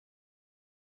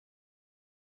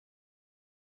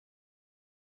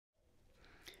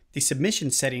The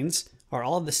submission settings are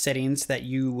all of the settings that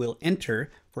you will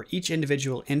enter for each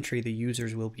individual entry the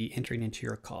users will be entering into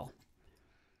your call.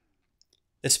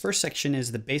 This first section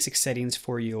is the basic settings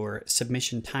for your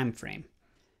submission time frame.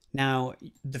 Now,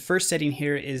 the first setting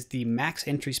here is the max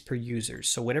entries per user.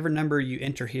 So whatever number you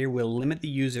enter here will limit the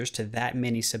users to that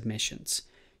many submissions.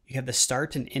 You have the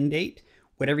start and end date.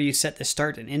 Whatever you set the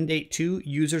start and end date to,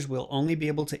 users will only be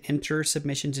able to enter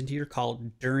submissions into your call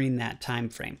during that time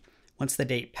frame. Once the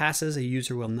date passes, a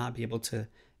user will not be able to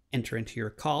enter into your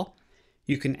call.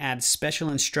 You can add special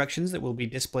instructions that will be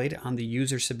displayed on the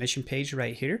user submission page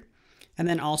right here. And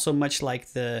then also, much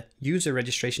like the user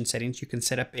registration settings, you can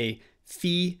set up a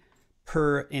fee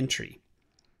per entry.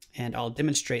 And I'll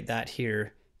demonstrate that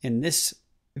here in this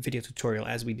video tutorial,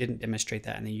 as we didn't demonstrate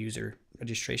that in the user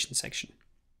registration section.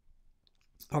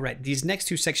 All right, these next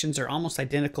two sections are almost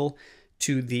identical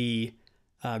to the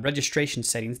registration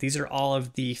settings. These are all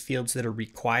of the fields that are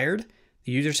required.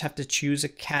 The users have to choose a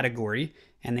category,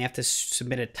 and they have to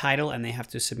submit a title, and they have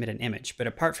to submit an image. But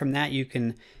apart from that, you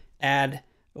can add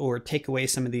or take away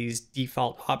some of these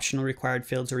default optional required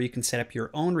fields, or you can set up your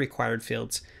own required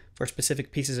fields for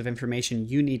specific pieces of information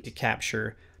you need to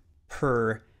capture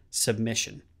per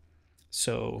submission.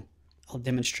 So I'll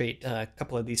demonstrate a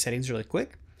couple of these settings really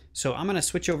quick. So I'm going to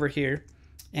switch over here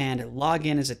and log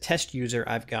in as a test user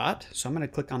I've got. So I'm going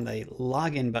to click on the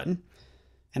login button.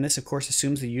 And this, of course,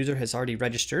 assumes the user has already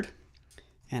registered.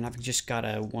 And I've just got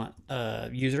a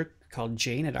user called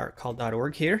Jane at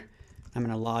ArtCall.org here. I'm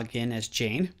going to log in as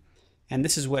Jane. And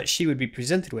this is what she would be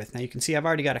presented with. Now you can see I've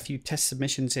already got a few test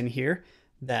submissions in here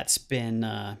that's been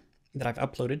that I've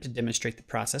uploaded to demonstrate the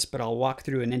process, but I'll walk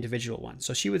through an individual one.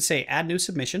 So she would say add new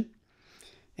submission.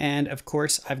 And of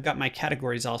course, I've got my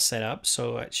categories all set up.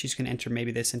 So she's going to enter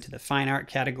maybe this into the fine art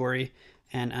category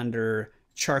and under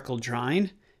charcoal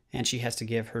drawing. And she has to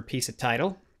give her piece a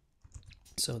title.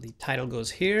 So the title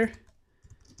goes here.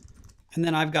 And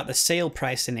then I've got the sale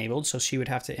price enabled. So she would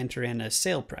have to enter in a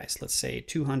sale price, let's say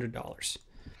 $200.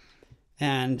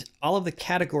 And all of the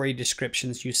category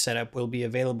descriptions you set up will be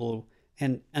available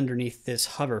and underneath this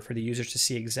hover for the users to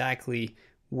see exactly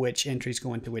which entries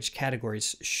go into which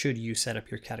categories should you set up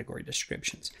your category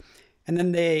descriptions. And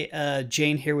then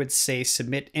Jane here would say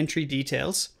submit entry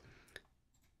details.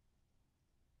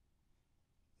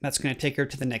 That's going to take her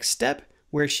to the next step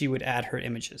where she would add her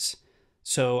images.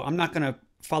 So I'm not going to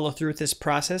follow through with this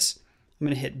process. I'm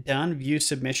going to hit done, view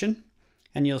submission.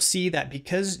 And you'll see that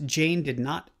because Jane did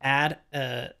not add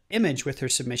an image with her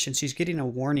submission, she's getting a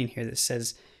warning here that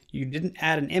says you didn't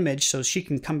add an image, so she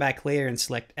can come back later and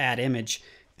select add image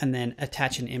and then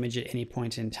attach an image at any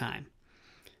point in time.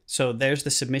 So there's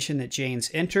the submission that Jane's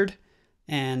entered,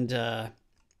 and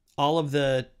all of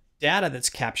the data that's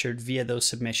captured via those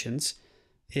submissions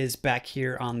is back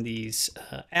here on these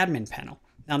admin panel.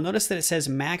 Now notice that it says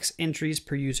max entries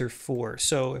per user 4.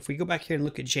 So if we go back here and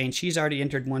look at Jane, she's already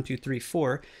entered 1, 2, 3,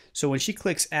 4. So when she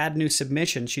clicks add new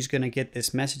submission, she's going to get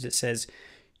this message that says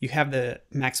you have the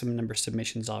maximum number of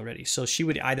submissions already. So she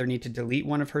would either need to delete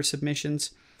one of her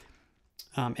submissions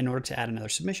in order to add another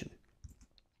submission.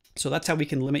 So that's how we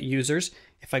can limit users.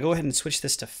 If I go ahead and switch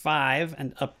this to 5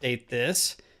 and update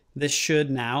this, this should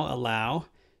now allow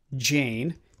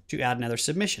Jane to add another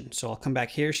submission. So I'll come back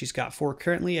here. She's got 4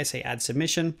 currently. I say add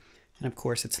submission. And of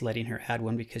course, it's letting her add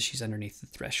one because she's underneath the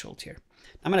threshold here.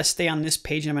 I'm going to stay on this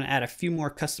page and I'm going to add a few more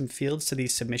custom fields to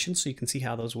these submissions so you can see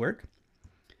how those work.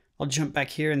 I'll jump back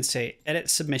here and say edit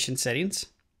submission settings.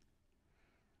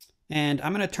 And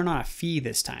I'm going to turn on a fee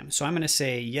this time. So I'm going to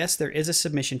say, yes, there is a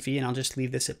submission fee, and I'll just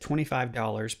leave this at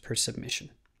 $25 per submission.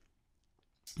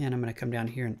 And I'm going to come down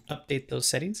here and update those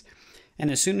settings.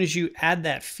 And as soon as you add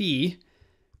that fee,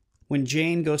 when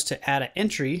Jane goes to add an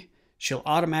entry, she'll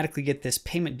automatically get this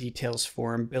payment details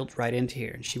form built right into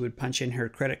here. And she would punch in her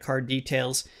credit card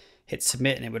details, hit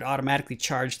submit, and it would automatically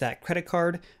charge that credit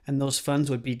card, and those funds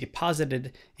would be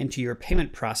deposited into your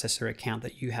payment processor account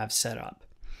that you have set up.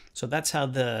 So that's how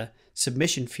the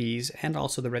submission fees and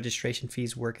also the registration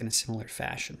fees work in a similar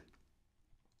fashion.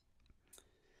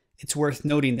 It's worth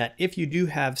noting that if you do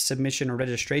have submission or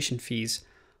registration fees,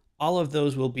 all of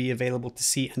those will be available to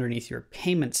see underneath your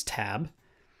payments tab,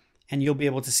 and you'll be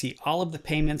able to see all of the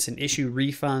payments and issue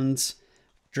refunds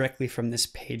directly from this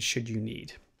page should you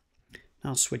need.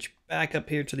 I'll switch back up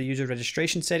here to the user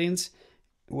registration settings,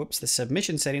 the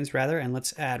submission settings rather, and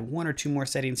let's add 1 or 2 more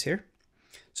settings here.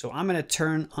 So I'm going to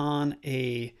turn on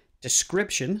a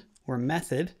description or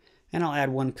method, and I'll add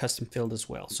 1 custom field as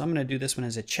well. So I'm going to do this one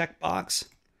as a checkbox,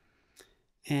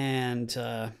 and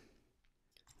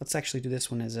let's actually do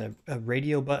this one as a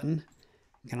radio button.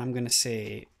 And I'm going to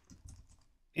say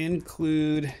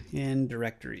include in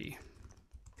directory.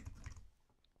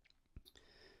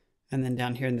 And then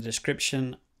down here in the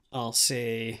description, I'll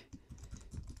say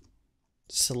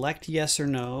select yes or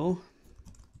no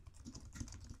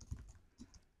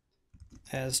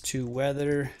as to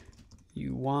whether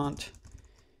you want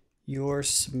your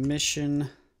submission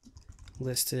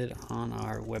listed on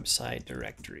our website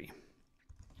directory.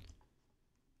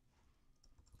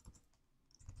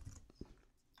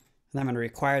 And I'm going to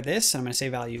require this. I'm going to say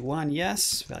value 1,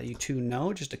 yes, value 2,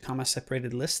 no, just a comma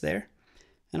separated list there.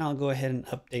 And I'll go ahead and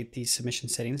update these submission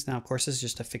settings. Now, of course, this is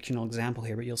just a fictional example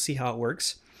here, but you'll see how it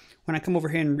works. When I come over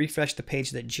here and refresh the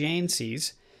page that Jane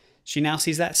sees, she now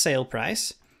sees that sale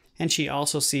price, and she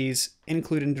also sees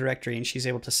include in directory, and she's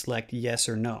able to select yes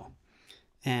or no.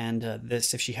 And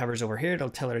this, if she hovers over here, it'll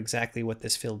tell her exactly what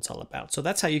this field's all about. So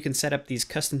that's how you can set up these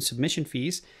custom submission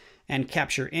fees and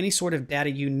capture any sort of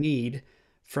data you need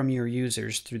from your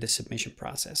users through the submission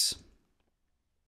process.